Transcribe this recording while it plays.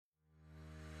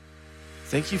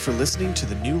Thank you for listening to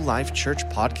the New Life Church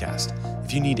podcast.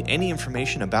 If you need any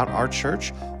information about our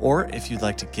church, or if you'd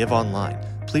like to give online,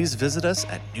 please visit us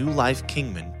at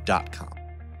newlifekingman.com.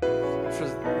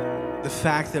 For the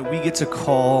fact that we get to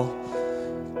call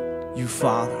you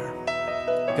Father.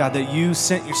 God, that you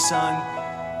sent your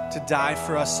Son to die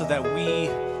for us so that we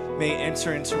may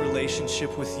enter into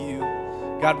relationship with you.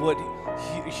 God, what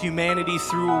humanity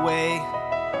threw away,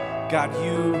 God,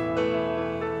 you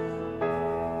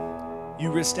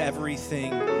risked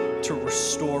everything to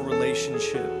restore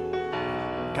relationship.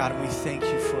 God, we thank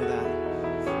you for that,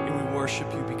 and we worship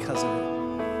you because of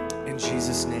it. In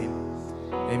Jesus' name,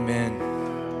 amen.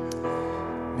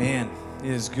 Man, it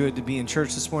is good to be in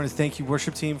church this morning. Thank you,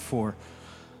 worship team, for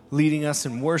leading us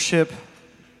in worship.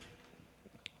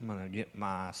 I'm going to get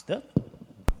my stuff.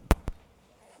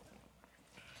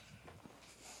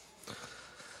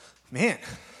 Man,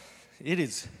 it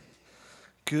is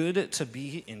good to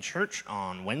be in church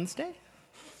on Wednesday.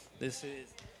 This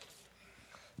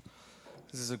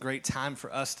is a great time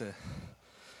for us to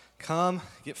come,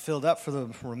 get filled up for the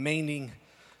remaining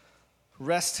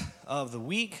rest of the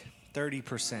week.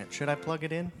 30%. Should I plug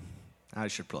it in? I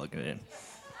should plug it in.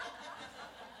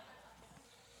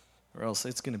 Or else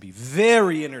it's going to be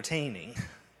very entertaining.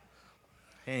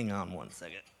 Hang on one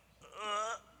second.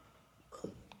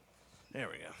 There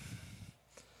we go.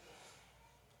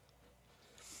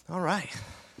 All right.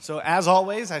 So as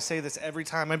always, I say this every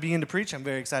time I begin to preach. I'm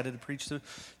very excited to preach to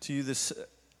you this.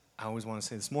 I always want to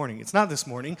say this morning. It's not this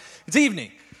morning. It's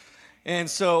evening. And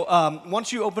so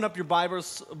once you open up your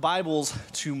Bibles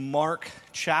to Mark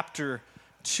chapter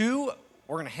 2,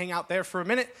 we're going to hang out there for a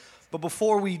minute. But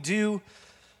before we do,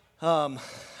 I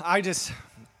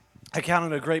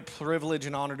count it a great privilege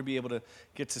and honor to be able to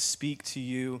get to speak to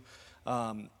you.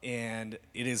 And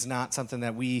it is not something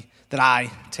that I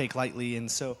take lightly.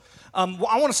 And so I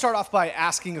want to start off by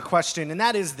asking a question, and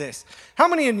that is this. How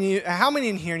many in here,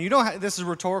 and you don't have, this is a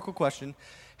rhetorical question,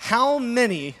 how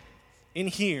many in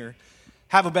here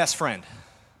have a best friend?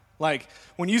 Like,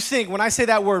 when I say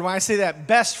that word, when I say that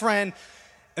best friend,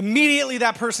 immediately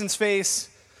that person's face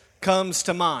comes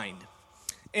to mind.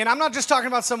 And I'm not just talking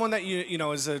about someone that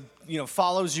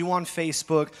follows you on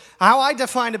Facebook. How I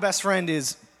define a best friend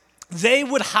is they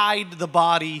would hide the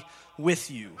body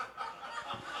with you.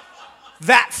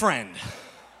 That friend,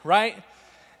 right?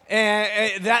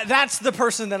 And that's the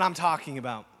person that I'm talking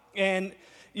about. And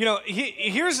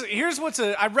here's what's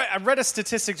I read a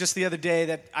statistic just the other day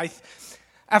that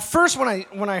at first when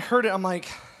I heard it, I'm like,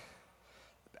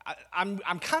 I'm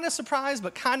kind of surprised,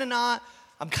 but kind of not.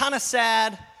 I'm kind of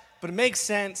sad, but it makes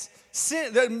sense.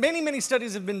 Many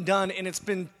studies have been done, and it's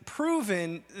been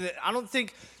proven that I don't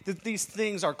think that these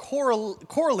things are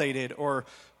correlated or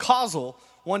causal.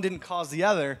 One didn't cause the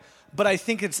other, but I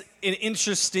think it's an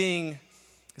interesting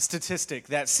statistic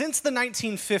that since the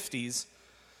 1950s,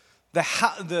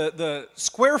 the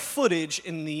square footage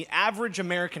in the average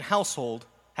American household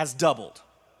has doubled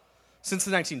since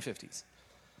the 1950s.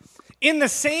 In the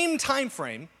same time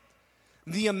frame,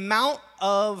 the amount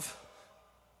of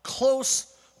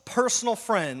close personal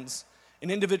friends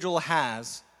an individual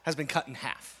has been cut in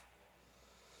half.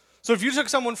 So if you took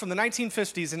someone from the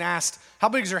 1950s and asked, how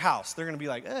big is your house? They're going to be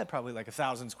like, probably like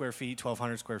 1,000 square feet,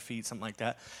 1,200 square feet, something like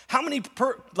that. How many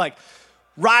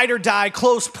ride or die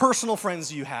close personal friends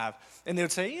do you have? And they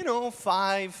would say,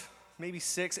 5, maybe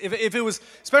 6.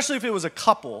 Especially if it was a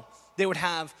couple, they would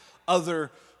have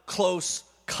other close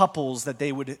couples that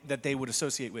they would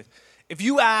associate with. If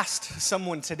you asked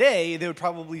someone today, they would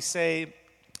probably say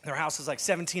their house is like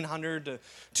 1,700 to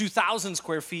 2,000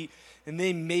 square feet, and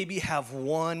they maybe have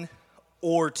 1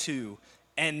 or 2.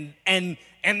 And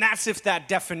that's if that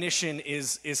definition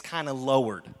is kind of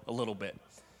lowered a little bit.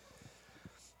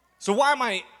 So why am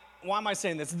I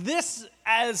saying this? This,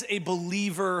 as a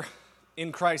believer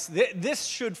in Christ, this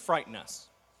should frighten us.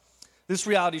 This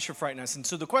reality should frighten us. And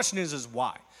so the question is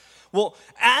why? Well,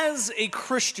 as a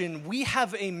Christian, we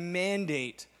have a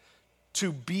mandate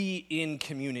to be in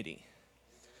community.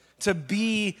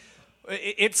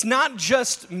 It's not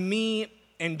just me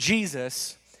and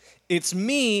Jesus, it's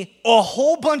me, a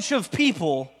whole bunch of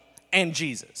people, and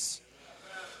Jesus.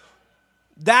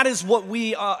 That is what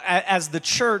we, as the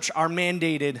church, are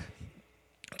mandated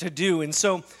to do. And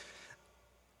so,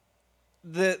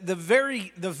 the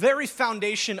very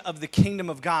foundation of the kingdom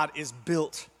of God is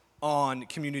built on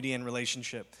community and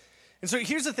relationship. And so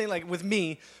here's the thing, like with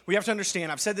me, we have to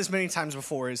understand, I've said this many times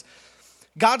before, is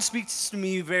God speaks to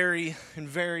me very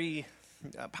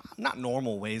not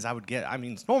normal ways,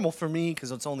 it's normal for me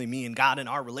because it's only me and God in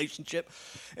our relationship.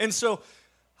 And so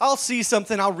I'll see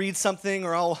something, I'll read something,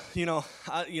 or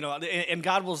and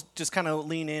God will just kind of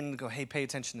lean in and go, hey, pay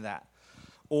attention to that.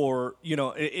 Or,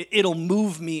 it'll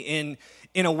move me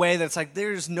in a way that's like,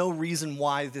 there's no reason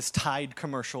why this Tide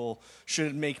commercial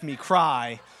should make me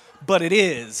cry, but it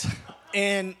is.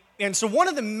 And so one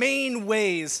of the main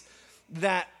ways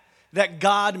that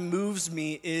God moves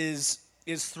me is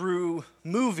through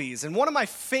movies. And one of my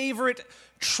favorite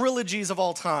trilogies of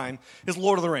all time is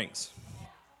Lord of the Rings.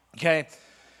 Okay?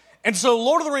 And so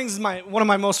Lord of the Rings is one of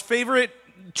my most favorite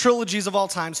trilogies of all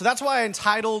time. So that's why I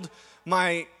entitled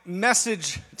my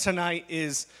message tonight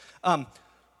is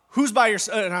Who's by your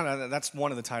no, that's one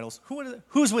of the titles.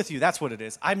 Who's with you? That's what it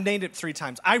is. I've named it 3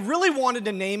 times. I really wanted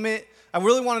to name it. I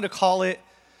really wanted to call it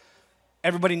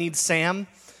Everybody Needs Sam,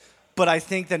 but I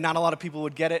think that not a lot of people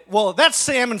would get it. Well, that's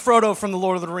Sam and Frodo from the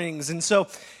Lord of the Rings. And so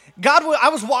I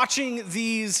was watching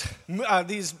these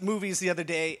movies the other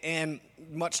day, and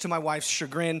much to my wife's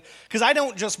chagrin, because I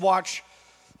don't just watch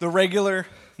the regular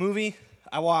movie.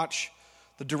 I watch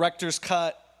the director's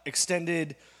cut,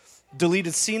 extended,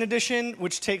 deleted scene edition,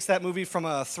 which takes that movie from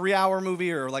a 3-hour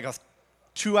movie or like a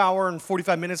 2-hour and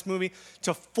 45 minutes movie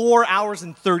to 4 hours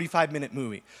and 35-minute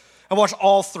movie. I watched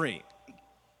all 3.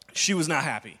 She was not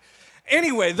happy.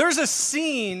 Anyway, there's a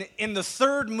scene in the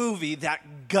 3rd movie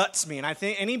that guts me, and I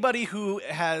think anybody who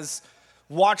has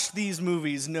watched these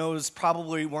movies knows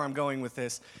probably where I'm going with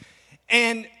this.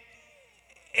 And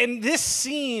this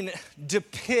scene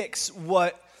depicts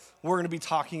what we're going to be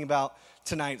talking about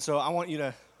tonight. So I want you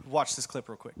to watch this clip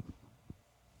real quick.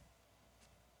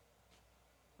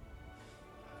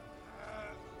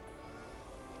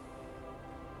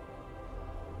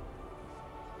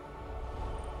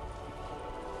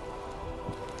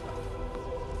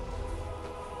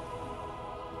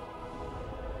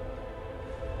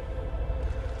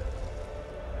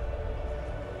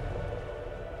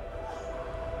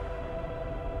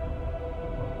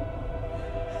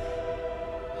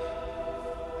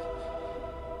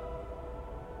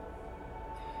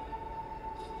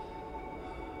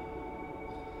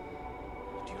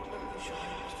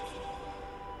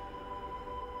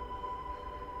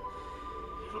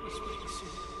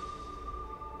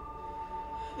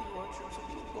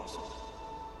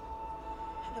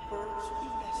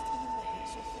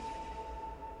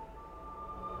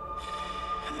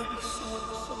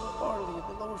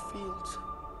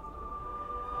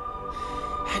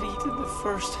 Had eaten the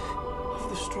first of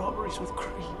the strawberries with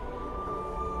cream.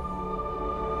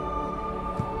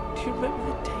 Do you remember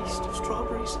the taste of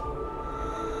strawberries?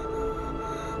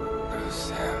 No,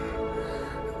 Sam.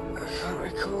 I can't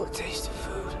recall the taste of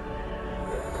food.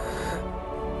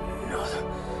 No,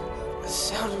 the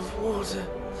sound of water.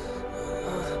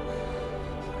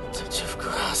 The touch of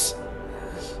grass.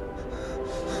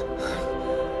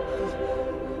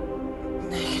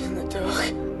 Naked in the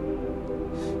dark.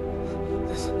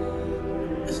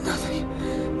 There's nothing,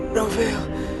 no veil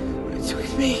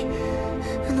between me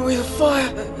and the wheel of fire.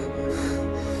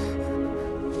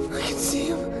 I can see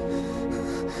him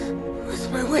with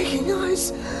my waking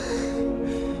eyes.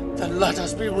 Then let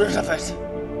us be rid of it.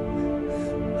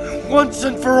 Once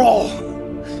and for all.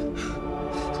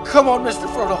 Come on, Mr.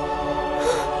 Frodo.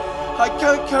 I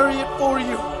can't carry it for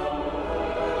you.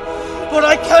 But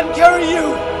I can carry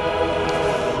you.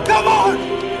 Come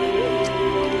on!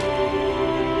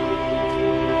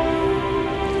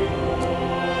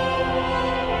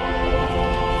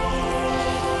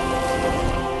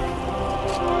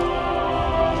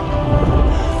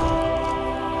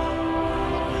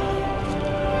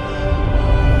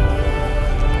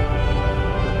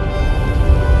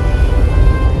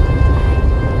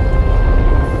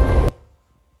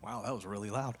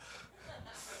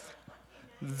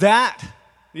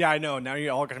 Yeah, I know. Now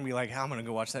you're all going to be like, I'm going to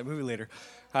go watch that movie later.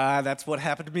 That's what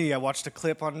happened to me. I watched a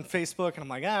clip on Facebook, and I'm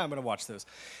like, I'm going to watch those.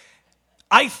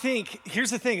 I think,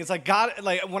 here's the thing. It's like God,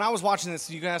 like when I was watching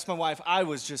this, you can ask my wife, I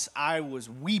was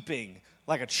weeping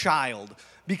like a child.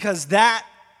 Because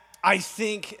I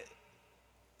think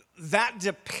that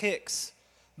depicts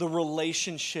the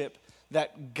relationship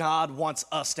that God wants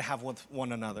us to have with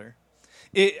one another.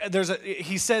 He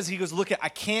goes, look, I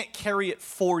can't carry it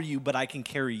for you, but I can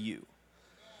carry you.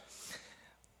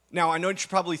 Now, I know what you're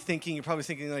probably thinking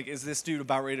like, is this dude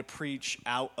about ready to preach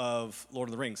out of Lord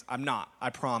of the Rings? I'm not, I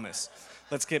promise.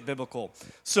 Let's get biblical.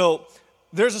 So,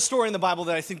 there's a story in the Bible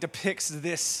that I think depicts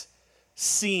this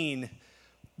scene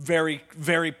very,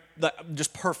 very,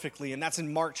 just perfectly, and that's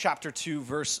in Mark chapter 2,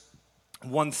 verse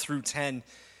 1 through 10.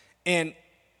 And,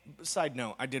 side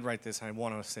note, I did write this, and I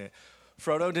want to say it.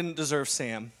 Frodo didn't deserve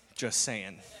Sam, just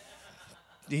saying.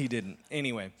 He didn't.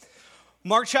 Anyway.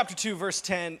 Mark chapter 2,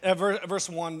 verse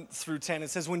 1 through 10, it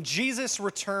says, when Jesus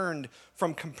returned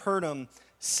from Capernaum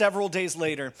several days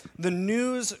later, the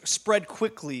news spread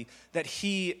quickly that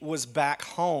he was back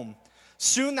home.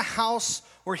 Soon the house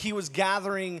where he was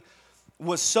gathering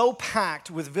was so packed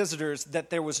with visitors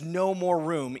that there was no more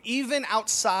room, even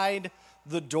outside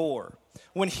the door.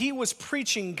 When he was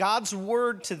preaching God's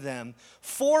word to them,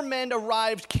 4 men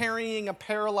arrived carrying a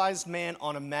paralyzed man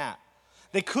on a mat.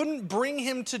 They couldn't bring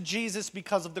him to Jesus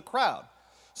because of the crowd.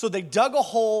 So they dug a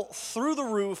hole through the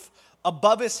roof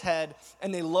above his head,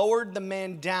 and they lowered the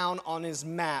man down on his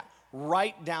mat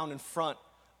right down in front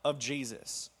of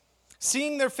Jesus.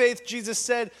 Seeing their faith, Jesus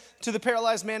said to the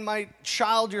paralyzed man, my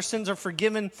child, your sins are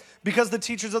forgiven. Because the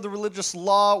teachers of the religious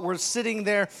law were sitting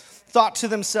there, thought to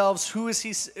themselves, who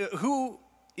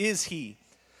is he?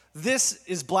 This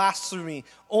is blasphemy.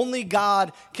 Only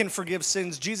God can forgive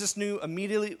sins. Jesus knew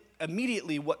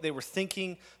immediately what they were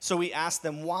thinking, so he asked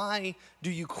them, why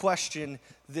do you question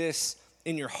this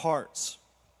in your hearts?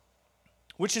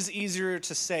 Which is easier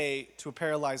to say to a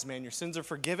paralyzed man, your sins are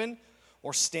forgiven,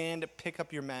 or stand, pick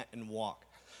up your mat, and walk?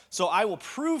 So I will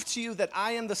prove to you that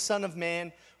I am the Son of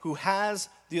Man who has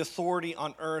the authority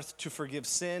on earth to forgive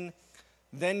sin.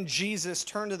 Then Jesus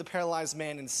turned to the paralyzed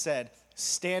man and said,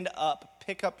 stand up,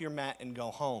 pick up your mat, and go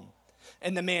home.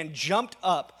 And the man jumped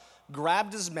up,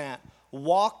 grabbed his mat,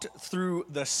 walked through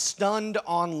the stunned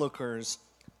onlookers.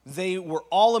 They were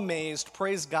all amazed,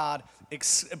 praising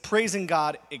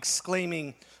God,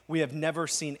 exclaiming, we have never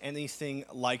seen anything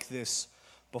like this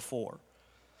before.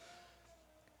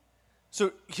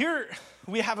 So here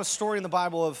we have a story in the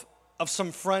Bible of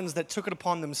some friends that took it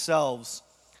upon themselves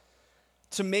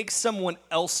to make someone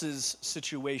else's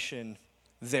situation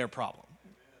their problem.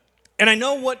 And I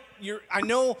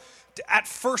know at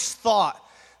first thought,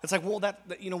 it's like, well,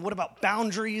 what about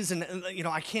boundaries? And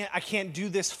I can't do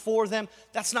this for them.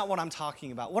 That's not what I'm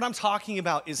talking about. What I'm talking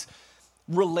about is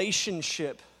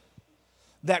relationship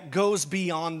that goes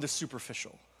beyond the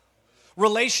superficial.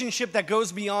 Relationship that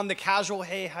goes beyond the casual,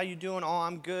 hey, how you doing? Oh,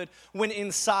 I'm good. When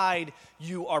inside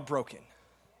you are broken.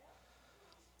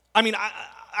 I mean,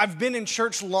 I've been in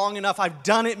church long enough. I've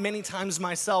done it many times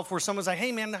myself where someone's like,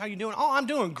 hey, man, how you doing? Oh, I'm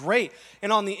doing great.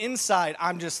 And on the inside,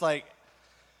 I'm just like,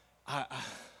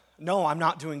 no, I'm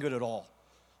not doing good at all.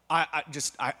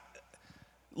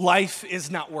 Life is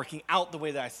not working out the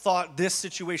way that I thought. This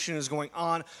situation is going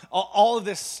on. All of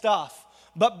this stuff.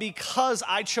 But because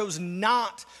I chose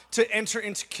not to enter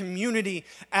into community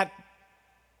at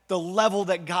the level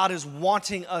that God is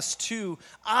wanting us to,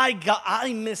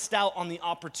 I missed out on the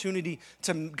opportunity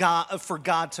for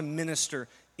God to minister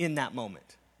in that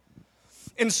moment.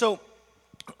 And so,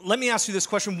 let me ask you this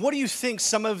question. What do you think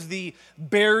some of the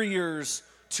barriers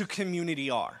to community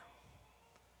are?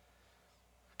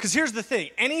 Because here's the thing.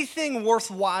 Anything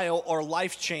worthwhile or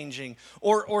life-changing,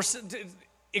 or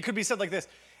it could be said like this,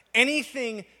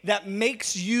 anything that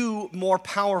makes you more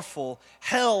powerful,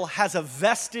 hell has a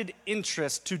vested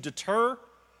interest to deter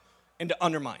and to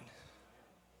undermine.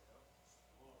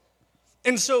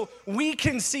 And so we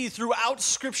can see throughout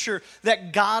Scripture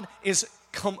that God is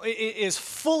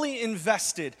fully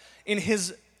invested in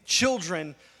his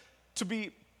children to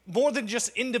be more than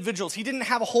just individuals. He didn't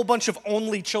have a whole bunch of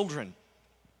only children.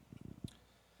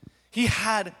 He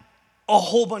had a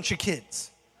whole bunch of kids.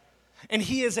 And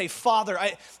he is a father.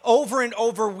 Over and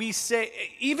over we say,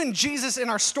 even Jesus in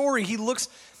our story, he looks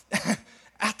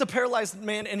at the paralyzed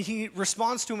man and he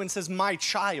responds to him and says, my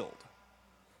child.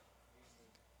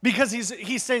 Because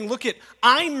he's saying, look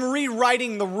I'm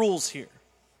rewriting the rules here.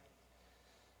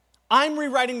 I'm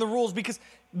rewriting the rules because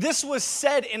this was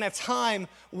said in a time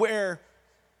where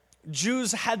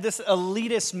Jews had this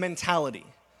elitist mentality.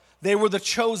 They were the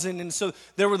chosen, and so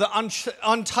there were the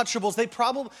untouchables.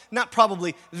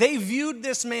 They viewed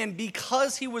this man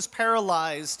because he was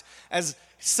paralyzed as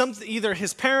either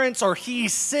his parents or he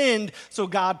sinned, so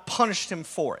God punished him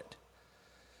for it.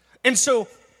 And so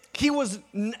he was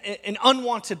an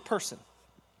unwanted person.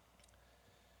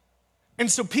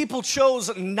 And so people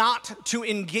chose not to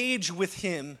engage with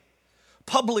him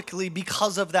publicly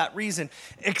because of that reason,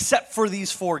 except for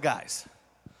these 4 guys.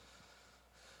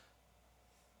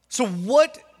 So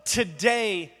what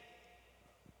today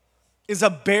is a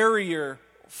barrier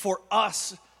for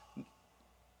us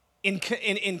in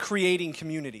creating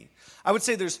community? I would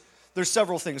say there's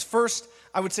several things. First,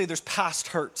 I would say there's past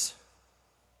hurts.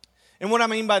 And what I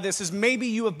mean by this is maybe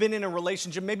you have been in a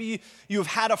relationship, maybe you have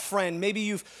had a friend, maybe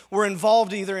you were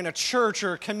involved either in a church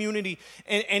or a community,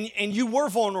 and you were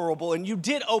vulnerable and you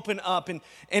did open up,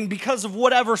 and because of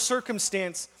whatever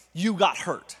circumstance, you got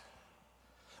hurt.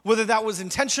 Whether that was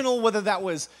intentional, whether that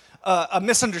was a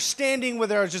misunderstanding,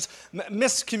 whether it was just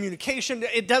miscommunication,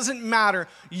 it doesn't matter.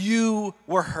 You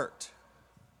were hurt.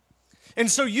 And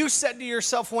so you said to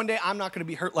yourself one day, I'm not going to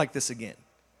be hurt like this again.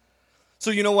 So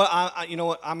you know what?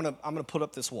 I'm going to put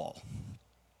up this wall.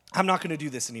 I'm not going to do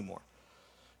this anymore.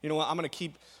 You know what? I'm going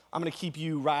to keep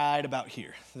you right about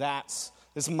here. This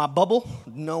is my bubble.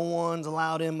 No one's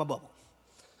allowed in my bubble.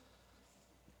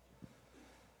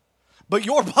 But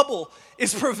your bubble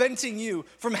is preventing you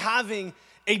from having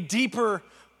a deeper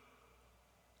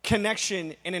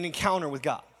connection and an encounter with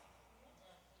God.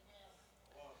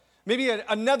 Maybe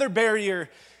another barrier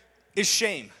is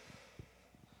shame.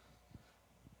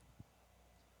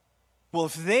 Well,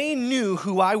 if they knew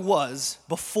who I was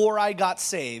before I got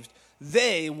saved,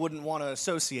 they wouldn't want to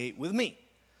associate with me.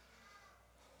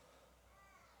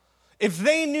 If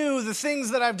they knew the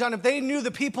things that I've done, if they knew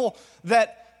the people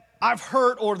that I've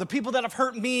hurt or the people that have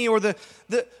hurt me or the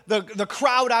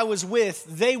crowd I was with,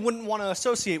 they wouldn't want to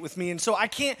associate with me. And so I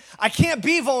can't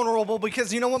be vulnerable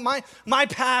because you know what? My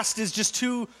past is just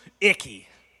too icky.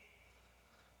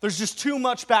 There's just too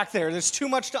much back there. There's too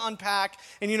much to unpack.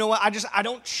 And you know what? I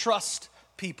don't trust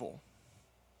people.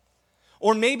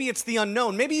 Or maybe it's the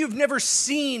unknown. Maybe you've never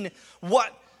seen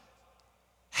what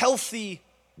healthy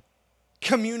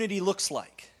community looks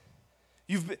like.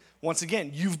 You've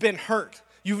been hurt.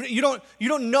 You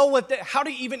don't know how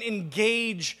to even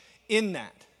engage in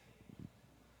that.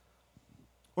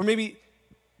 Or maybe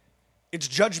it's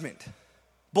judgment,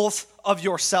 both of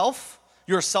yourself,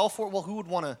 well, who would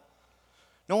want to,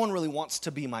 no one really wants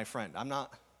to be my friend.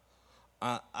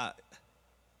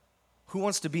 Who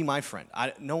wants to be my friend?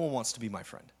 No one wants to be my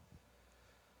friend.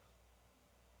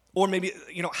 Or maybe,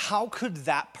 how could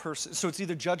that person, so it's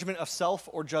either judgment of self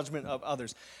or judgment of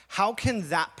others. How can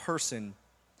that person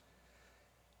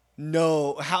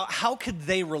know, how could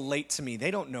they relate to me?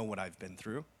 They don't know what I've been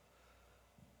through.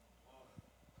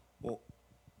 Well,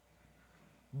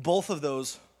 both of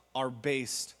those are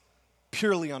based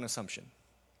purely on assumption.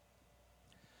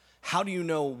 How do you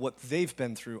know what they've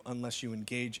been through unless you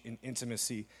engage in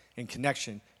intimacy and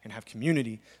connection and have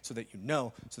community so that you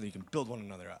know, so that you can build one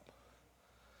another up?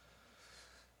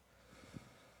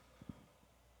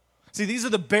 See, these are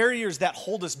the barriers that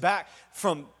hold us back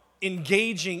from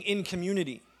engaging in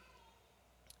community.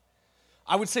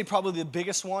 I would say probably the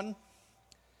biggest one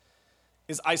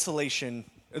is isolation,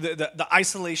 the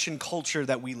isolation culture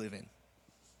that we live in.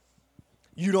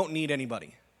 You don't need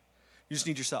anybody. You just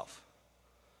need yourself.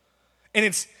 And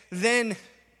it's then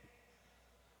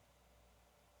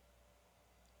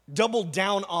doubled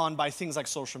down on by things like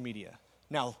social media.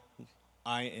 Now,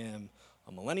 I am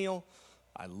a millennial.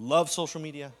 I love social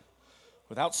media.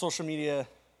 Without social media,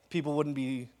 people wouldn't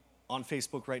be on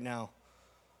Facebook right now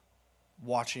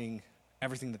watching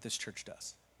everything that this church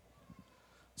does.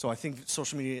 So I think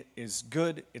social media is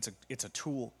good. It's a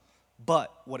tool.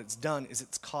 But what it's done is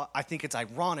I think it's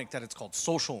ironic that it's called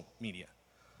social media.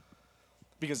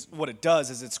 Because what it does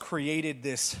is it's created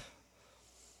this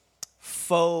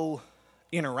faux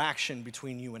interaction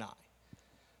between you and I.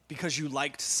 Because you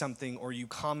liked something or you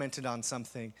commented on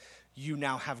something, you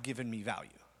now have given me value.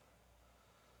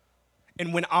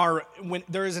 And when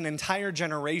there is an entire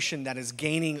generation that is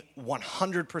gaining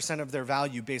 100% of their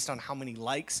value based on how many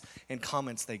likes and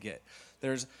comments they get,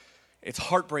 it's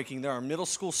heartbreaking. There are middle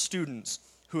school students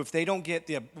who, if they don't get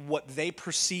what they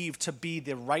perceive to be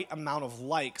the right amount of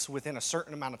likes within a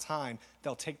certain amount of time,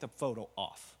 they'll take the photo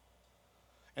off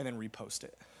and then repost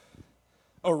it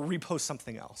or repost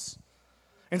something else.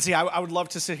 And see, I would love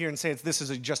to sit here and say this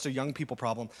is just a young people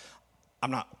problem.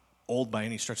 I'm not old by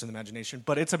any stretch of the imagination,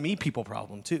 but it's a me people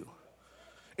problem too.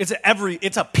 It's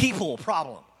a people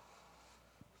problem.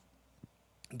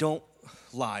 Don't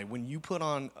lie. When you put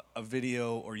on a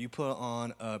video or you put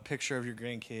on a picture of your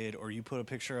grandkid or you put a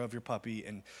picture of your puppy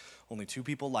and only 2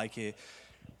 people like it,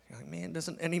 you're like, man,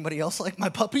 doesn't anybody else like my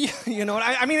puppy? You know what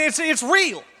I mean? It's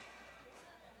real.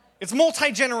 It's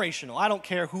multi-generational. I don't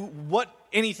care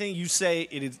anything you say,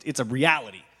 it's a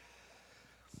reality.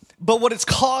 But what it's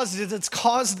caused is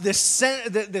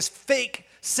this fake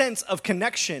sense of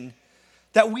connection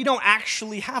that we don't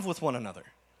actually have with one another.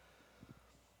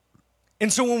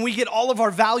 And so when we get all of our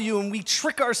value and we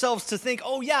trick ourselves to think,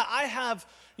 oh yeah, I have,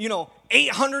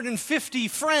 850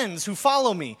 friends who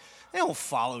follow me. They don't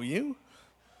follow you.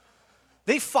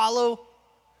 They follow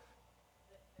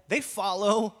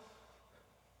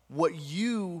what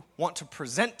you want to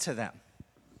present to them.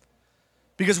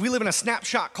 Because we live in a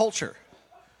snapshot culture.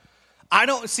 I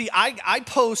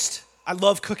post, I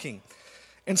love cooking.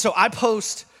 And so I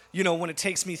post, when it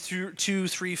takes me through 2,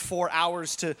 3, 4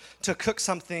 hours to cook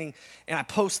something, and I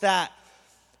post that.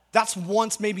 That's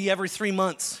once, maybe every 3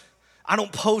 months. I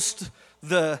don't post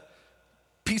the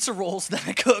pizza rolls that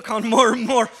I cook on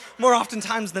more often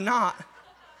times than not.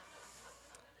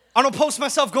 I don't post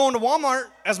myself going to Walmart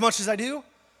as much as I do,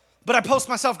 but I post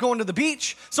myself going to the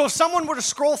beach. So if someone were to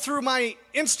scroll through my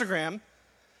Instagram,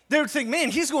 they would think, man,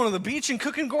 he's going to the beach and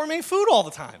cooking gourmet food all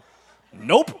the time.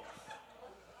 Nope.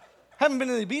 Haven't been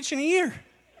to the beach in a year.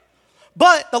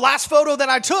 But the last photo that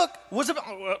I took was of,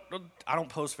 I don't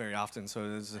post very often, so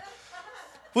it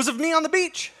was of me on the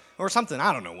beach or something.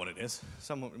 I don't know what it is.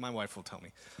 My wife will tell me.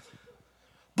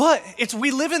 But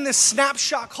we live in this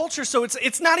snapshot culture, so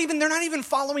it's not even, they're not even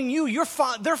following you.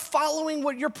 They're following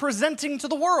what you're presenting to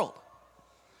the world.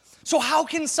 So how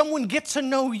can someone get to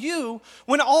know you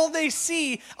when all they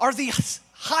see are the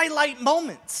highlight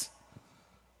moments?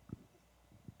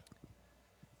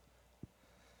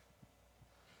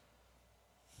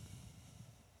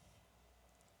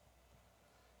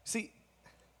 See,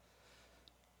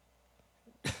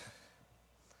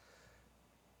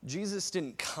 Jesus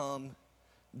didn't come,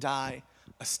 die,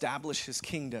 establish his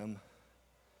kingdom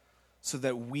so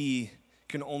that we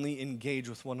can only engage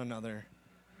with one another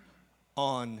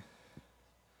on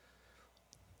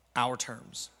our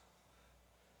terms.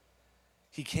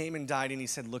 He came and died and he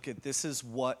said, look, this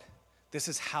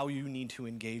is how you need to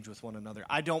engage with one another.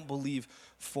 I don't believe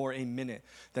for a minute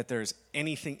that there's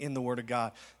anything in the Word of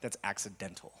God that's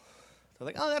accidental. They're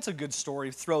like, oh, that's a good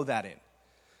story, throw that in.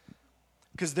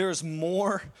 Because there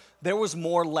was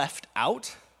more left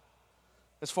out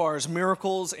as far as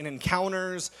miracles and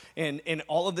encounters and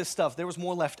all of this stuff. There was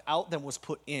more left out than was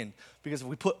put in. Because if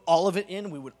we put all of it in,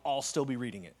 we would all still be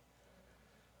reading it.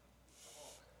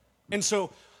 And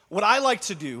so what I like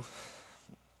to do,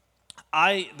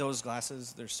 those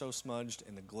glasses, they're so smudged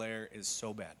and the glare is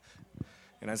so bad.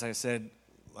 And as I said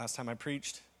last time I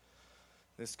preached,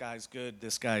 this guy's good,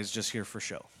 this guy's just here for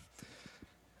show.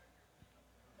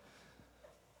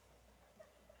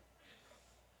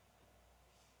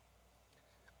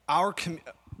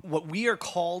 What we are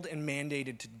called and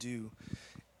mandated to do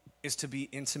is to be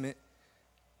intimate,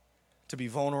 to be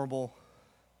vulnerable,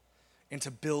 and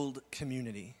to build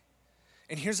community.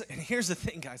 And here's the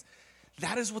thing, guys.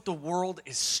 That is what the world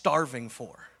is starving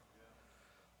for.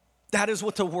 That is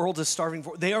what the world is starving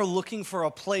for. They are looking for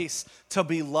a place to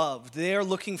be loved. They are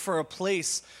looking for a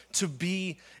place to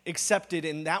be accepted.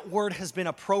 And that word has been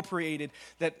appropriated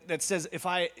that says,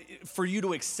 for you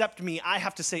to accept me, I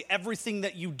have to say everything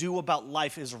that you do about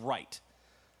life is right.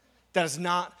 That is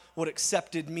not what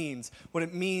accepted means. What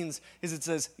it means is it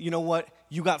says, you know what?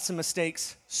 You got some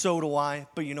mistakes, so do I.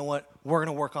 But you know what? We're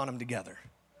going to work on them together.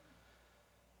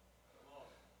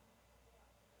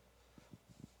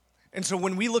 And so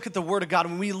when we look at the Word of God,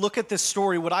 when we look at this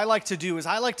story, what I like to do is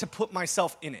I like to put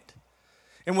myself in it.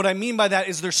 And what I mean by that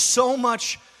is there's so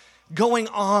much going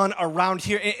on around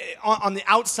here on the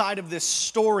outside of this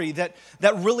story that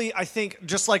really, I think,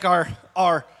 just like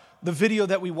the video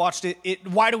that we watched,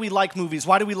 why do we like movies?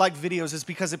 Why do we like videos? Is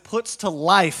because it puts to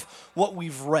life what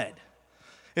we've read.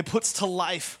 It puts to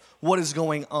life what is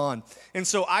going on. And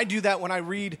so I do that when I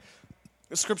read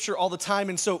Scripture all the time.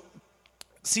 And so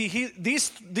see,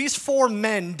 these four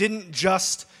men didn't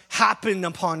just happen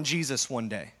upon Jesus one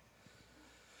day.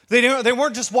 They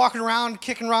weren't just walking around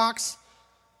kicking rocks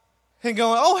and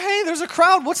going, oh, hey, there's a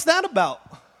crowd. What's that about?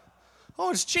 Oh,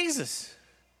 it's Jesus.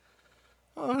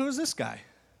 Oh, who's this guy?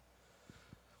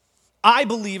 I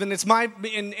believe, and it's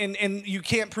and you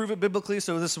can't prove it biblically,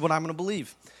 so this is what I'm going to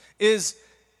believe, is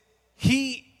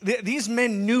these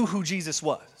men knew who Jesus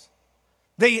was.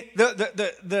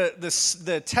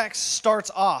 The text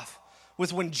starts off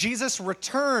with when Jesus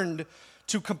returned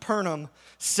to Capernaum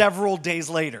several days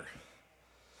later.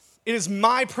 It is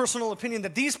my personal opinion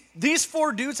that these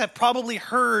four dudes have probably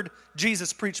heard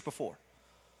Jesus preach before.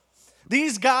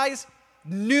 These guys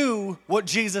knew what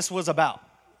Jesus was about.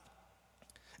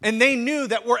 And they knew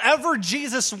that wherever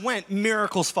Jesus went,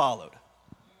 miracles followed.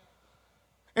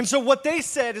 And so what they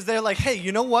said is they're like, hey,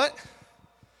 you know what?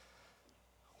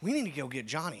 We need to go get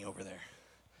Johnny over there.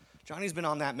 Johnny's been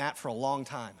on that mat for a long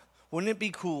time. Wouldn't it be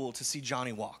cool to see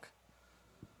Johnny walk?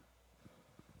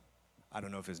 I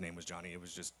don't know if his name was Johnny. It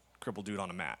was just crippled dude on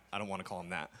a mat. I don't want to call him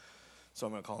that, so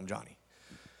I'm going to call him Johnny.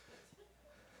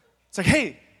 It's like,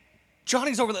 hey,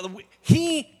 Johnny's over there.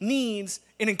 He needs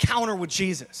an encounter with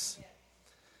Jesus.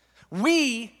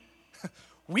 We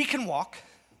can walk,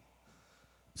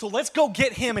 so let's go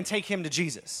get him and take him to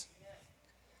Jesus.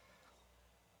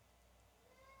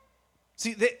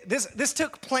 See, this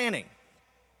took planning.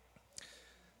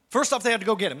 First off, they had to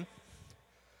go get him.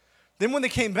 Then when they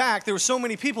came back, there were so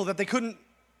many people that they couldn't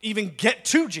even get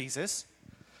to Jesus.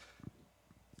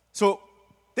 So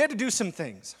they had to do some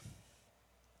things.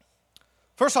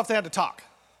 First off, they had to talk.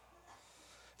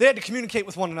 They had to communicate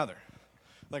with one another.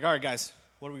 Like, all right, guys,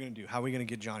 what are we going to do? How are we going to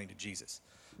get Johnny to Jesus?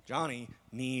 Johnny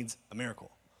needs a miracle.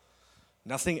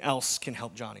 Nothing else can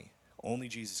help Johnny. Only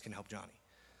Jesus can help Johnny.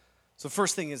 So the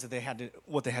first thing is that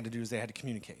what they had to do is they had to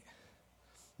communicate.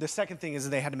 The second thing is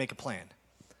that they had to make a plan.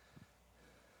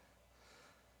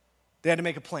 They had to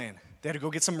make a plan. They had to go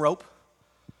get some rope.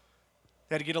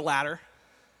 They had to get a ladder.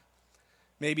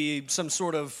 Maybe some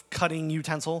sort of cutting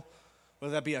utensil,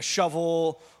 whether that be a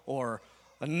shovel or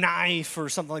a knife or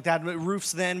something like that.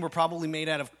 Roofs then were probably made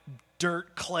out of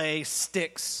dirt, clay,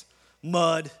 sticks,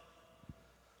 mud.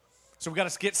 So we got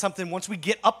to get something. Once we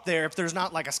get up there, if there's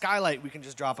not like a skylight we can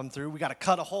just drop them through, we got to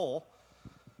cut a hole.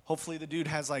 Hopefully the dude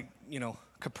has like,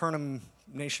 Capernaum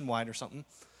nationwide or something.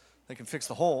 They can fix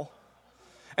the hole.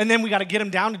 And then we got to get him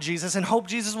down to Jesus and hope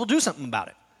Jesus will do something about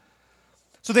it.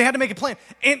 So they had to make a plan.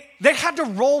 And they had to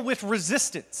roll with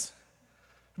resistance.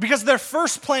 Because their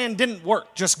first plan didn't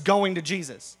work, just going to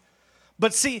Jesus.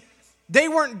 But see, they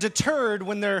weren't deterred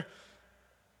when their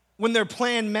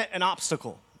plan met an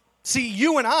obstacle. See,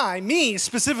 you and I, me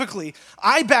specifically,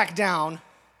 I back down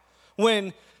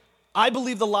when I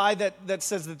believe the lie that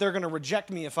says that they're going to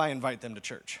reject me if I invite them to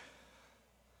church.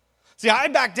 See, I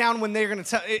back down when they're going to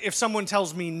tell, if someone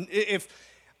tells me,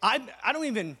 I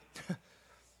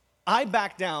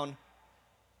back down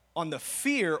on the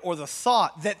fear or the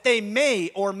thought that they may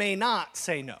or may not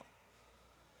say no.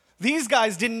 These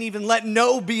guys didn't even let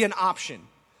no be an option.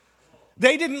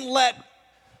 They didn't let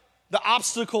the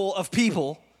obstacle of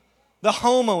people, the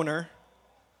homeowner,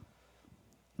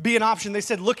 be an option. They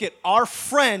said, look it, our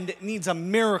friend needs a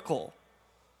miracle,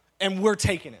 and we're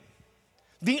taking him.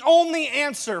 The only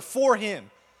answer for him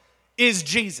is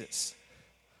Jesus.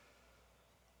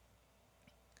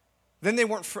 Then they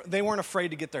weren't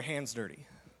afraid to get their hands dirty.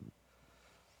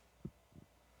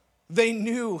 They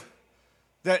knew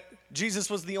that Jesus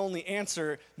was the only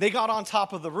answer. They got on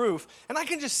top of the roof, and I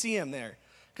can just see him there.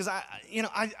 Because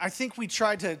I think we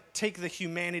tried to take the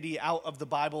humanity out of the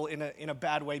Bible in a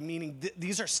bad way, meaning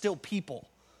these are still people.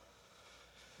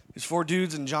 These four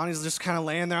dudes, and Johnny's just kind of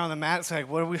laying there on the mat. It's like,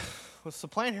 what's the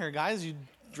plan here, guys? You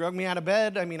drug me out of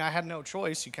bed. I mean, I had no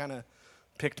choice. You kind of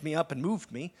picked me up and moved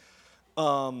me.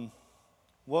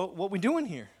 What we doing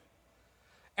here?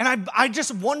 And I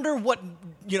just wonder what,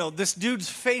 this dude's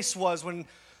face was when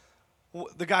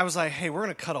the guy was like, hey, we're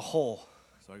going to cut a hole.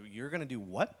 So you're going to do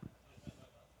what?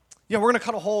 Yeah, we're going to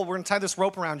cut a hole. We're going to tie this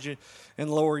rope around you and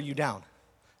lower you down.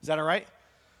 Is that all right?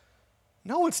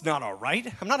 No, it's not all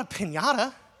right. I'm not a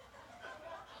piñata.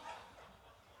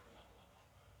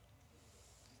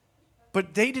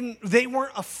 But they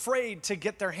weren't afraid to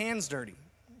get their hands dirty.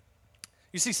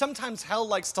 You see, sometimes hell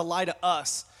likes to lie to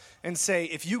us and say,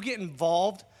 if you get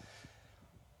involved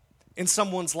in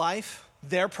someone's life,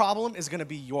 their problem is going to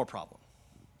be your problem.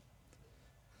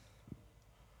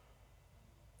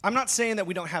 I'm not saying that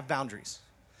we don't have boundaries.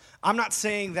 I'm not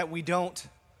saying that we don't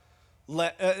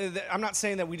I'm not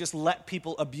saying that we just let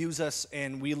people abuse us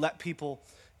and we let people,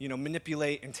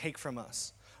 manipulate and take from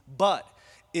us. But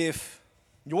if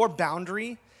your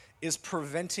boundary is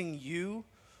preventing you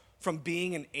from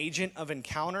being an agent of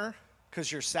encounter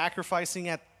because you're sacrificing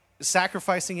it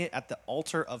at the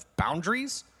altar of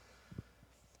boundaries,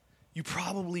 you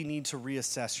probably need to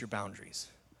reassess your boundaries.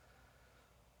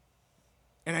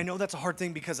 And I know that's a hard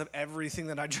thing because of everything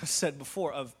that I just said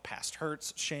before of past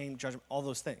hurts, shame, judgment, all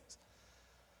those things.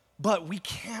 But we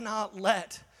cannot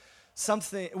let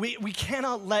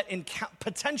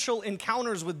potential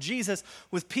encounters with Jesus,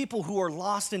 with people who are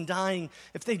lost and dying,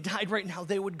 if they died right now,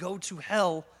 they would go to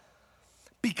hell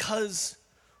because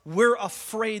we're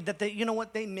afraid that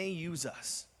they may use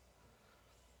us.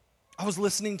 I was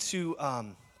listening to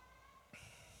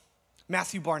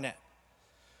Matthew Barnett.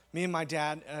 Me and my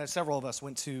dad, several of us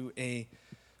went to a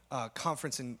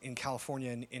conference in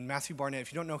California. And Matthew Barnett,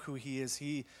 if you don't know who he is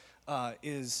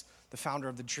the founder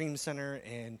of the Dream Center.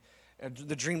 And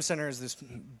the Dream Center is this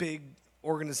big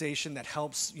organization that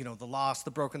helps, the lost,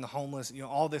 the broken, the homeless,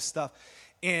 all this stuff.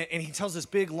 And he tells this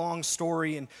big, long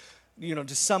story. And,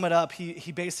 to sum it up,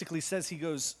 he basically says, he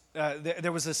goes,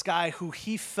 there was this guy who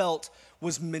he felt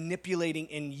was manipulating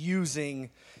and using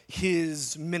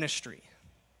his ministry.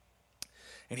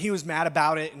 And he was mad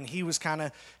about it, and he was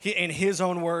in his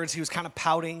own words, he was kind of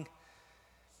pouting.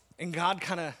 And God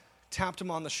kind of tapped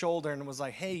him on the shoulder and was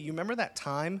like, hey, you remember that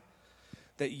time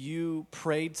that you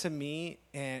prayed to me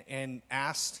and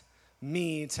asked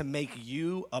me to make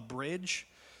you a bridge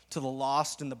to the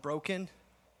lost and the broken?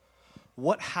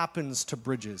 What happens to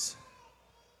bridges?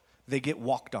 They get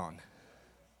walked on.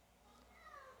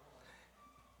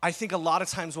 I think a lot of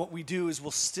times what we do is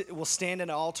we'll stand at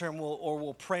an altar and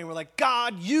we'll pray and we're like,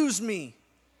 God, use me.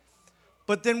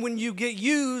 But then when you get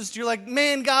used, you're like,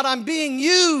 man, God, I'm being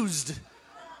used.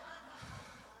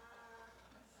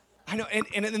 I know,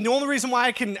 and the only reason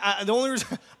why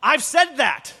I've said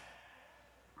that.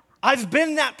 I've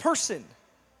been that person.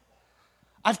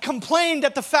 I've complained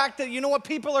at the fact that, you know what,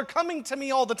 people are coming to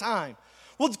me all the time.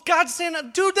 Well, God's saying,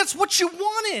 dude, that's what you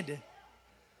wanted.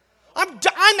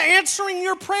 I'm answering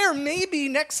your prayer. Maybe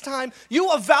next time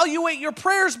you evaluate your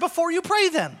prayers before you pray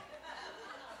them.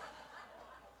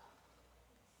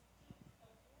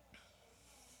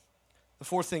 The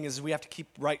fourth thing is we have to keep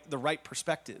the right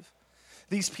perspective.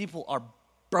 These people are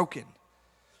broken.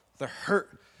 They're hurt.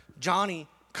 Johnny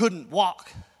couldn't walk.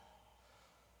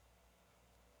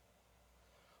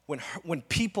 When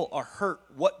people are hurt,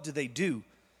 what do?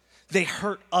 They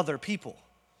hurt other people.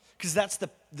 Because that's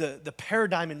the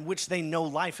paradigm in which they know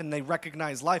life and they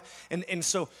recognize life. And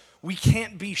so we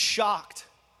can't be shocked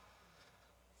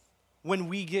when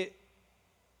we get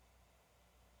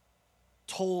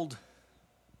told.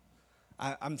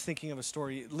 I'm thinking of a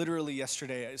story literally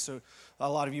yesterday. So a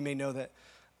lot of you may know that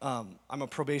I'm a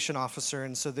probation officer.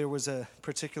 And so there was a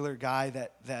particular guy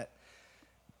that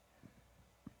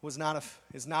is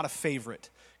not a favorite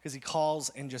because he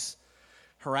calls and just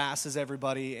harasses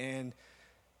everybody. And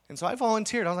so I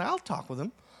volunteered. I was like, I'll talk with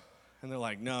him. And they're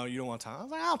like, no, you don't want to talk. I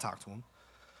was like, I'll talk to him.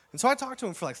 And so I talked to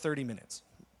him for like 30 minutes.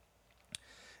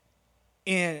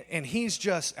 And he's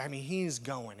just, he's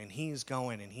going and he's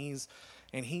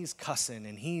cussing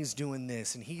and he's doing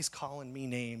this and he's calling me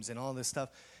names and all this stuff.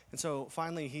 And so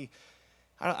finally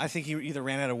I think he either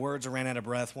ran out of words or ran out of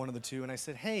breath, one of the two. And I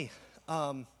said, hey,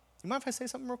 you mind if I say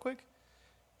something real quick?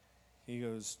 He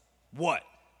goes, what?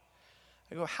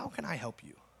 I go, how can I help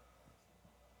you?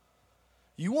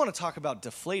 You want to talk about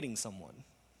deflating someone.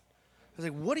 I was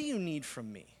like, what do you need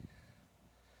from me?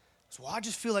 So I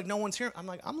just feel like no one's here. I'm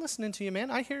like, I'm listening to you,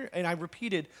 man. I hear, and I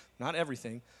repeated, not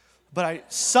everything, but I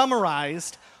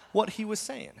summarized what he was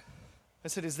saying. I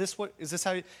said, is this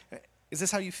how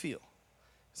you feel?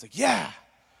 He's like, yeah.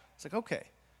 It's like, okay,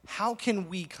 how can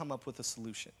we come up with a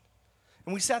solution?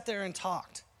 And we sat there and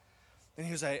talked. And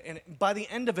he was like, and by the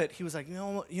end of it, he was like, you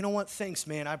know what? Thanks,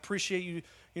 man. I appreciate you.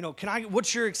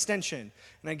 What's your extension?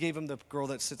 And I gave him the girl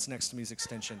that sits next to me's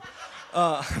extension.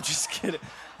 I'm just kidding.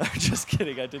 I'm just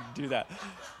kidding. I didn't do that.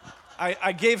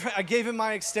 I gave him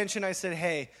my extension. I said,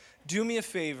 hey, do me a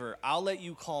favor. I'll let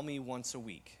you call me once a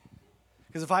week.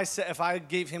 Because if I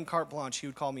gave him carte blanche, he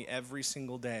would call me every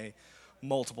single day,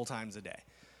 multiple times a day.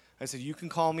 I said, you can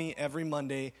call me every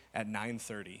Monday at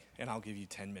 9:30, and I'll give you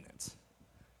 10 minutes.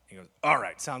 He goes, all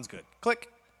right, sounds good.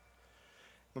 Click.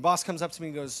 My boss comes up to me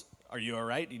and goes, are you all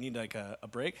right? Do you need like a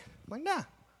break? I'm like, nah,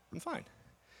 I'm fine.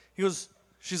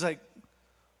 She's like,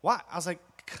 why? I was like,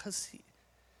 because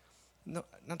no,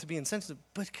 not to be insensitive,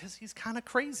 but because he's kind of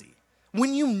crazy.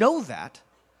 When you know that,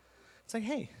 it's like,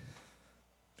 hey,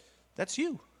 that's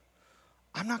you.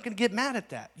 I'm not going to get mad at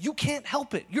that. You can't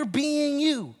help it. You're being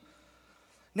you.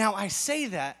 Now, I say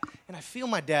that, and I feel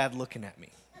my dad looking at me.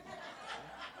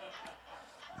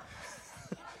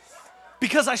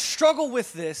 Because I struggle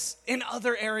with this in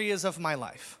other areas of my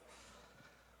life.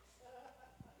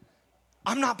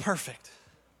 I'm not perfect.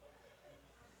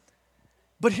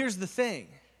 But here's the thing,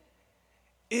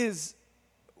 is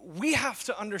we have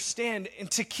to understand, and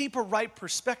to keep a right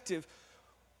perspective,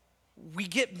 we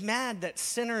get mad that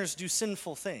sinners do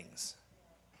sinful things.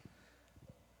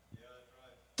 Yeah,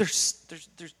 that's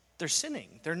right. They're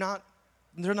sinning. They're not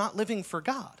living for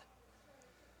God.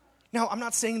 Now, I'm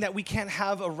not saying that we can't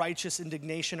have a righteous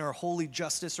indignation or a holy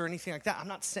justice or anything like that. I'm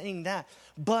not saying that.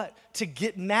 But to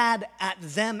get mad at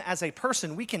them as a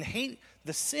person, we can hate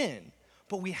the sin,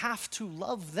 but we have to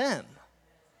love them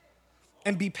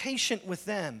and be patient with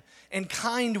them and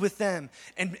kind with them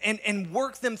and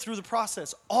work them through the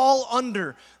process, all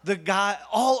under the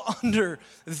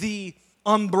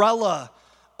umbrella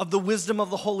of the wisdom of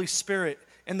the Holy Spirit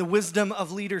and the wisdom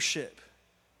of leadership.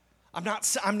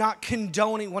 I'm not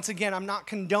condoning, once again, I'm not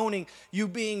condoning you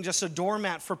being just a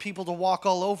doormat for people to walk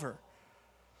all over.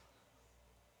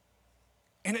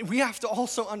 And we have to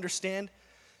also understand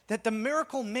that the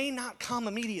miracle may not come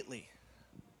immediately.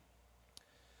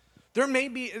 There may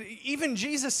be, even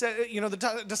Jesus said,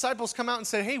 the disciples come out and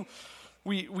say, hey,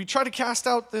 we tried to cast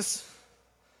out this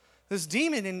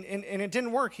demon and it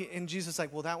didn't work. And Jesus is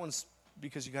like, well, that one's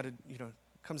because you got to,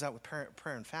 comes out with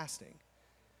prayer and fasting.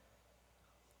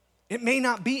 It may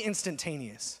not be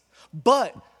instantaneous,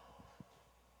 but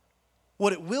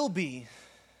what it will be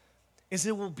is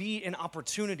it will be an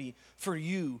opportunity for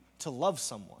you to love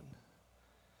someone.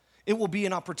 It will be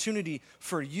an opportunity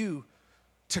for you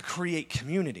to create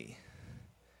community.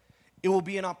 It will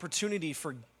be an opportunity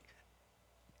for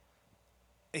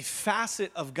a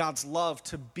facet of God's love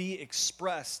to be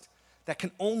expressed that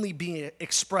can only be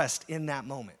expressed in that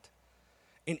moment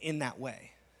and in that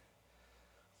way.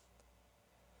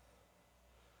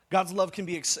 God's love can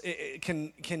be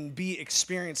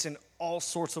experienced in all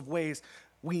sorts of ways.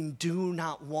 We do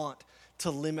not want to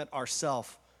limit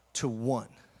ourselves to one.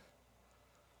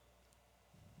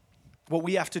 What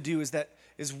we have to do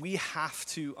is we have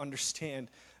to understand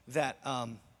that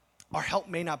our help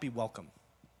may not be welcome.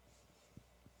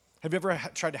 Have you ever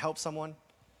tried to help someone?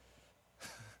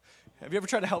 Have you ever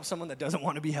tried to help someone that doesn't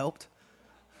want to be helped?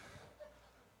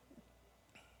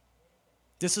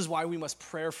 This is why we must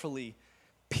prayerfully,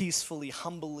 peacefully,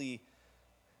 humbly,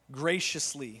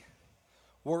 graciously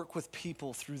work with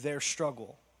people through their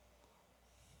struggle.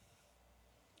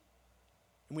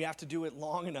 And we have to do it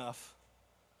long enough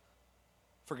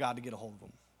for God to get a hold of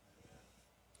them.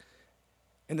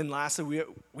 And then lastly,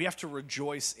 we have to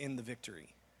rejoice in the victory.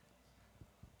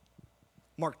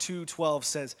 Mark 2:12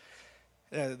 says,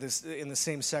 this in the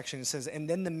same section, it says, and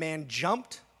then the man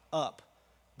jumped up,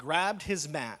 grabbed his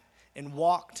mat, and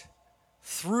walked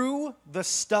through the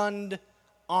stunned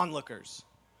onlookers.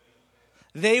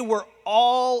 They were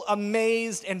all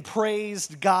amazed and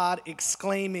praised God,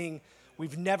 exclaiming,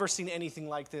 we've never seen anything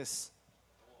like this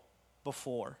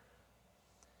before.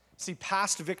 See,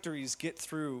 past victories get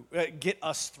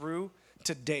us through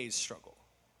today's struggle.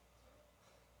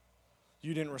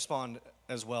 You didn't respond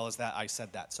as well as that. I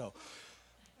said that. So,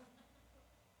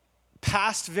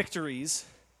 past victories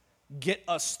get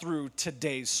us through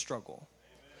today's struggle.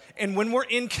 And when we're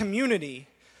in community,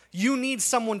 you need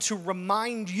someone to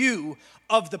remind you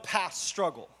of the past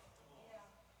struggle.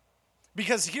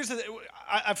 Because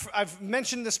I've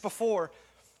mentioned this before,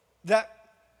 that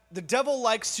the devil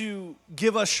likes to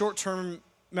give us short-term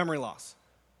memory loss.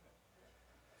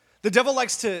 The devil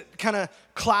likes to kind of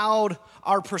cloud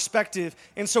our perspective,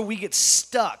 and so we get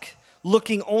stuck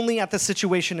looking only at the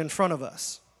situation in front of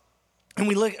us. And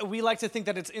we like to think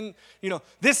that it's in,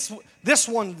 this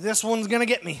one's gonna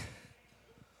get me.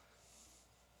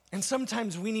 And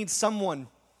sometimes we need someone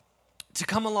to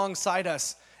come alongside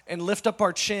us and lift up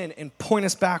our chin and point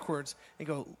us backwards and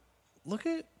go, look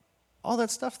at all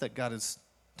that stuff that God has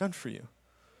done for you.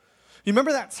 You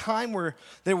remember that time where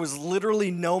there was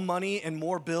literally no money and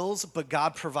more bills, but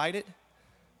God provided?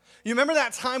 You remember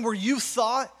that time where you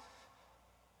thought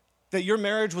that your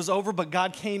marriage was over, but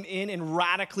God came in and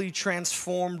radically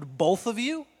transformed both of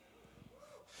you?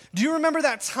 Do you remember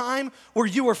that time where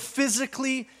you were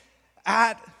physically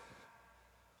at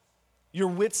your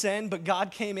wit's end, but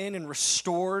God came in and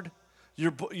restored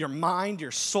your mind,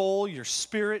 your soul, your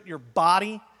spirit, your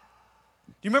body?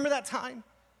 Do you remember that time?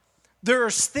 There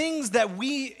are things that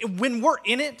when we're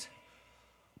in it,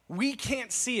 we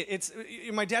can't see it.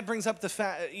 My dad brings up the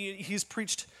fact, he's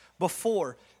preached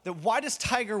before, that why does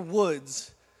Tiger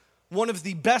Woods, one of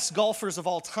the best golfers of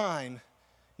all time,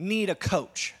 need a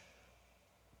coach?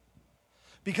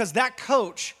 Because that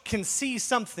coach can see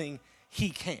something he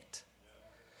can't.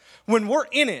 When we're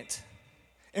in it,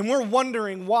 and we're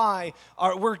wondering why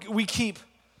we keep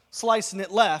slicing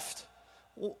it left,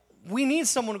 we need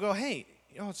someone to go, hey,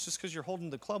 it's just because you're holding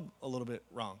the club a little bit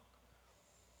wrong.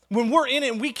 When we're in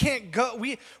it and we can't go,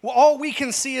 all we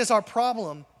can see is our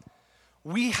problem.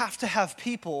 We have to have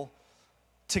people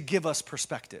to give us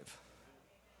perspective.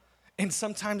 And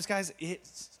sometimes, guys, it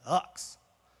sucks.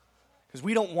 Because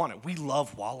we don't want it. We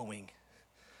love wallowing.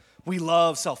 We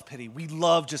love self-pity. We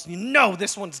love just,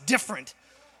 this one's different.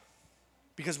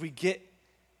 Because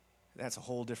that's a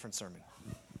whole different sermon.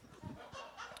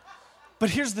 But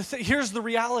here's the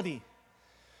reality.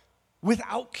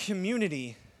 Without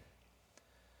community,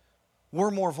 we're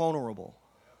more vulnerable.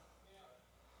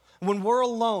 When we're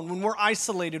alone, when we're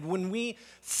isolated, when we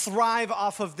thrive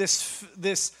off of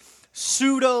this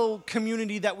pseudo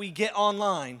community that we get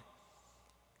online,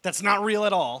 that's not real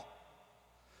at all,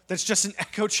 that's just an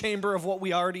echo chamber of what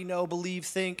we already know, believe,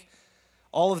 think,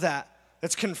 all of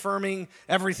that's confirming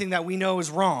everything that we know is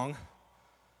wrong,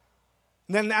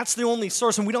 then that's the only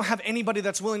source, and we don't have anybody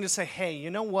that's willing to say, hey,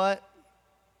 you know what?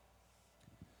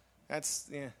 That's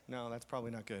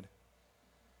probably not good.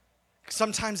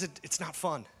 Sometimes it's not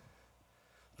fun.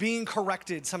 Being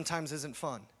corrected sometimes isn't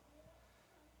fun.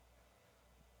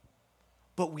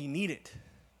 But we need it.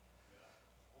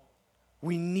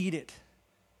 We need it.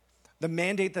 The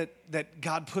mandate that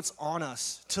God puts on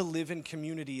us to live in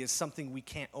community is something we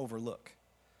can't overlook.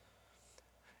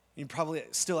 You're probably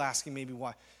still asking maybe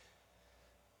why.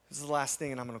 This is the last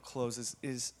thing, and I'm going to close,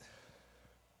 is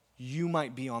you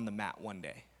might be on the mat one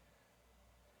day.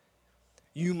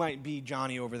 You might be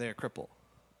Johnny over there, cripple.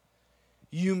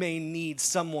 You may need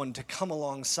someone to come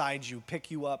alongside you,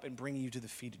 pick you up, and bring you to the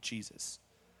feet of Jesus.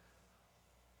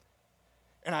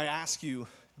 And I ask you,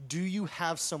 do you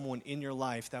have someone in your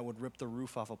life that would rip the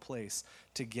roof off a place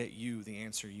to get you the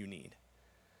answer you need?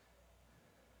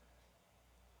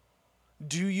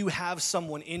 Do you have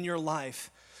someone in your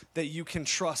life that you can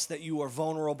trust, that you are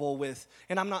vulnerable with?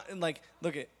 And I'm not, like,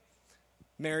 look at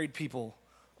married people.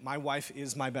 My wife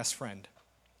is my best friend.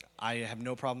 I have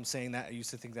no problem saying that. I used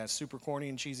to think that's super corny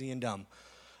and cheesy and dumb.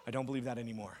 I don't believe that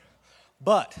anymore.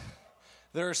 But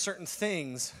there are certain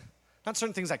things, not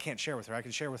certain things I can't share with her. I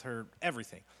can share with her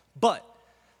everything. But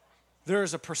there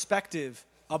is a perspective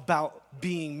about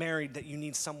being married that you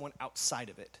need someone outside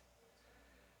of it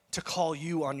to call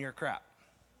you on your crap.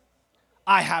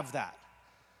 I have that.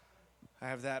 I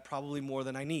have that probably more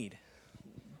than I need.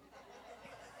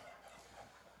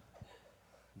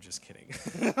 I'm just kidding.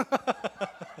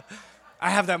 I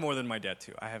have that more than my dad,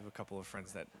 too. I have a couple of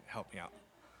friends that help me out.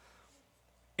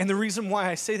 And the reason why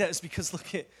I say that is because,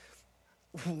 look at,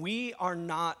 we are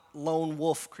not lone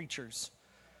wolf creatures.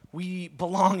 We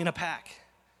belong in a pack.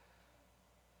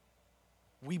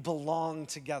 We belong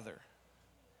together.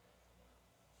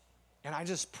 And I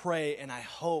just pray and I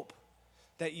hope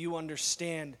that you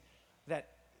understand that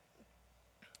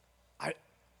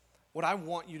what I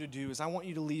want you to do is I want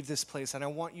you to leave this place and I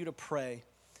want you to pray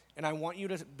and I want you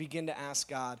to begin to ask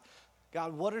God,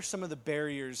 what are some of the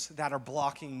barriers that are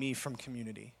blocking me from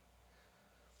community?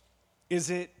 Is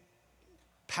it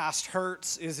past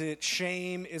hurts? Is it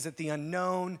shame? Is it the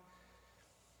unknown?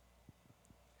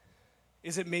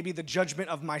 Is it maybe the judgment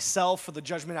of myself or the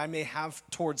judgment I may have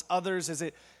towards others? Is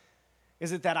it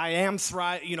that I am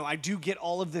I do get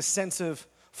all of this sense of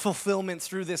fulfillment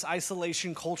through this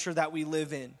isolation culture that we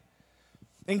live in?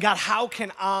 And God, how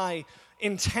can I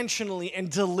intentionally and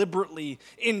deliberately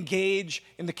engage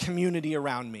in the community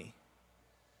around me?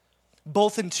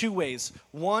 Both in two ways.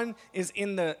 One is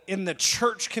in the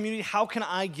church community. How can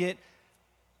I get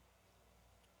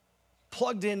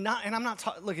plugged in?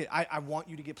 I want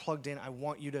you to get plugged in. I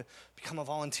want you to become a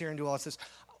volunteer and do all this.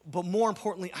 But more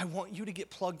importantly, I want you to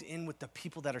get plugged in with the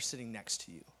people that are sitting next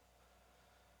to you.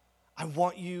 I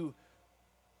want you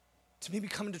to maybe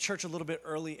come into church a little bit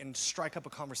early and strike up a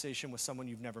conversation with someone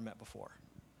you've never met before.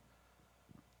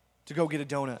 To go get a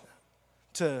donut,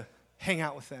 to hang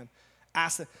out with them.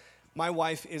 Ask them. My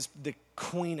wife is the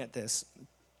queen at this.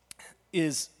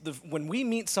 When we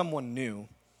meet someone new,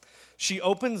 she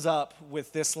opens up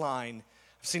with this line.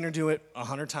 I've seen her do it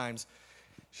 100 times.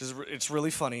 It's really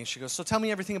funny. She goes, "So tell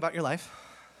me everything about your life."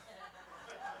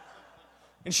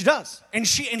 And she does. And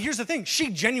here's the thing. She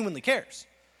genuinely cares.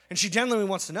 And she genuinely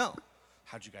wants to know.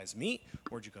 How'd you guys meet?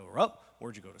 Where'd you grow up?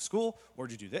 Where'd you go to school?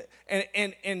 Where'd you do that?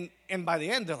 And by the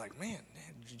end, they're like, man,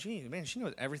 she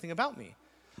knows everything about me.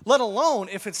 Let alone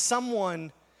if it's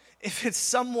someone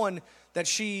that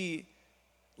she,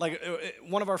 like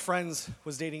one of our friends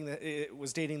was dating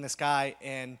this guy,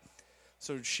 and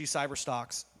so she cyber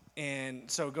stalks. And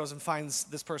so goes and finds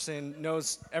this person,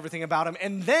 knows everything about him,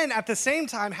 and then at the same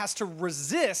time has to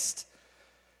resist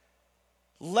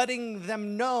letting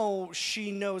them know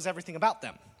she knows everything about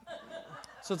them.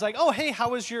 So it's like, oh, hey,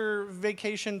 how was your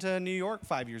vacation to New York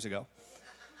 5 years ago?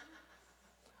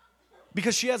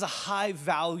 Because she has a high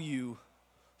value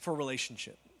for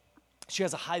relationship. She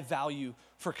has a high value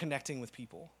for connecting with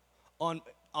people on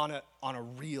a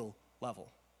real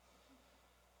level.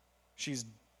 She's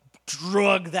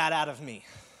drug that out of me.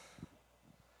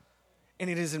 And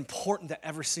it is important that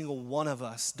every single one of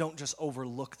us don't just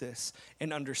overlook this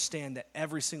and understand that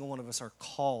every single one of us are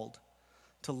called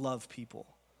to love people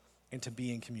and to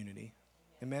be in community.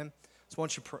 Amen? So why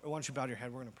don't you bow your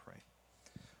head? We're going to pray.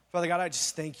 Father God, I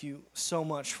just thank you so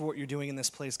much for what you're doing in this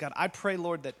place. God, I pray,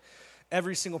 Lord, that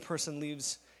every single person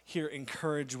leaves here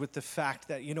encouraged with the fact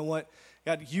that, you know what,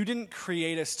 God, you didn't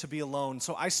create us to be alone.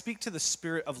 So I speak to the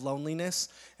spirit of loneliness,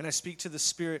 and I speak to the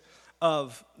spirit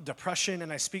of depression,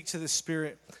 and I speak to the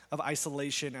spirit of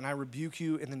isolation, and I rebuke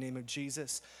you in the name of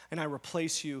Jesus, and I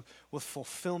replace you with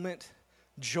fulfillment,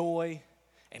 joy,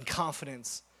 and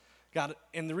confidence. God,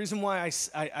 and the reason why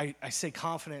I say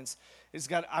confidence is,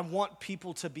 God, I want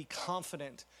people to be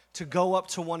confident, to go up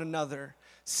to one another,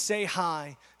 say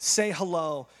hi, say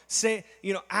hello,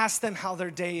 ask them how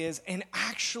their day is, and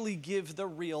actually give the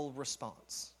real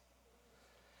response.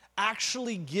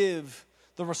 Actually give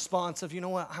the response of, you know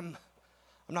what, I'm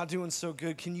not doing so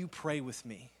good. Can you pray with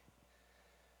me?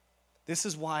 This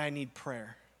is why I need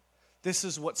prayer. This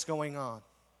is what's going on.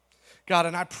 God,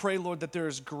 and I pray, Lord, that there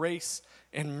is grace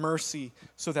and mercy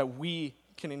so that we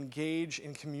can engage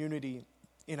in community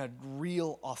in a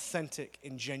real, authentic,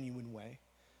 and genuine way.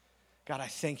 God, I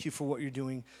thank you for what you're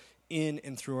doing in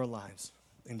and through our lives.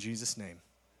 In Jesus' name,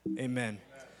 amen.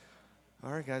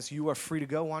 All right, guys, you are free to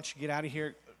go. Why don't you get out of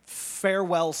here?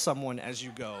 Farewell someone as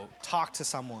you go. Talk to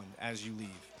someone as you leave.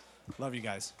 Love you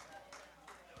guys.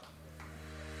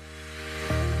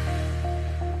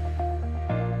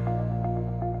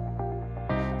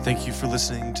 Thank you for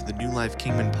listening to the New Life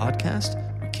Kingman podcast.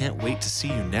 We can't wait to see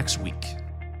you next week.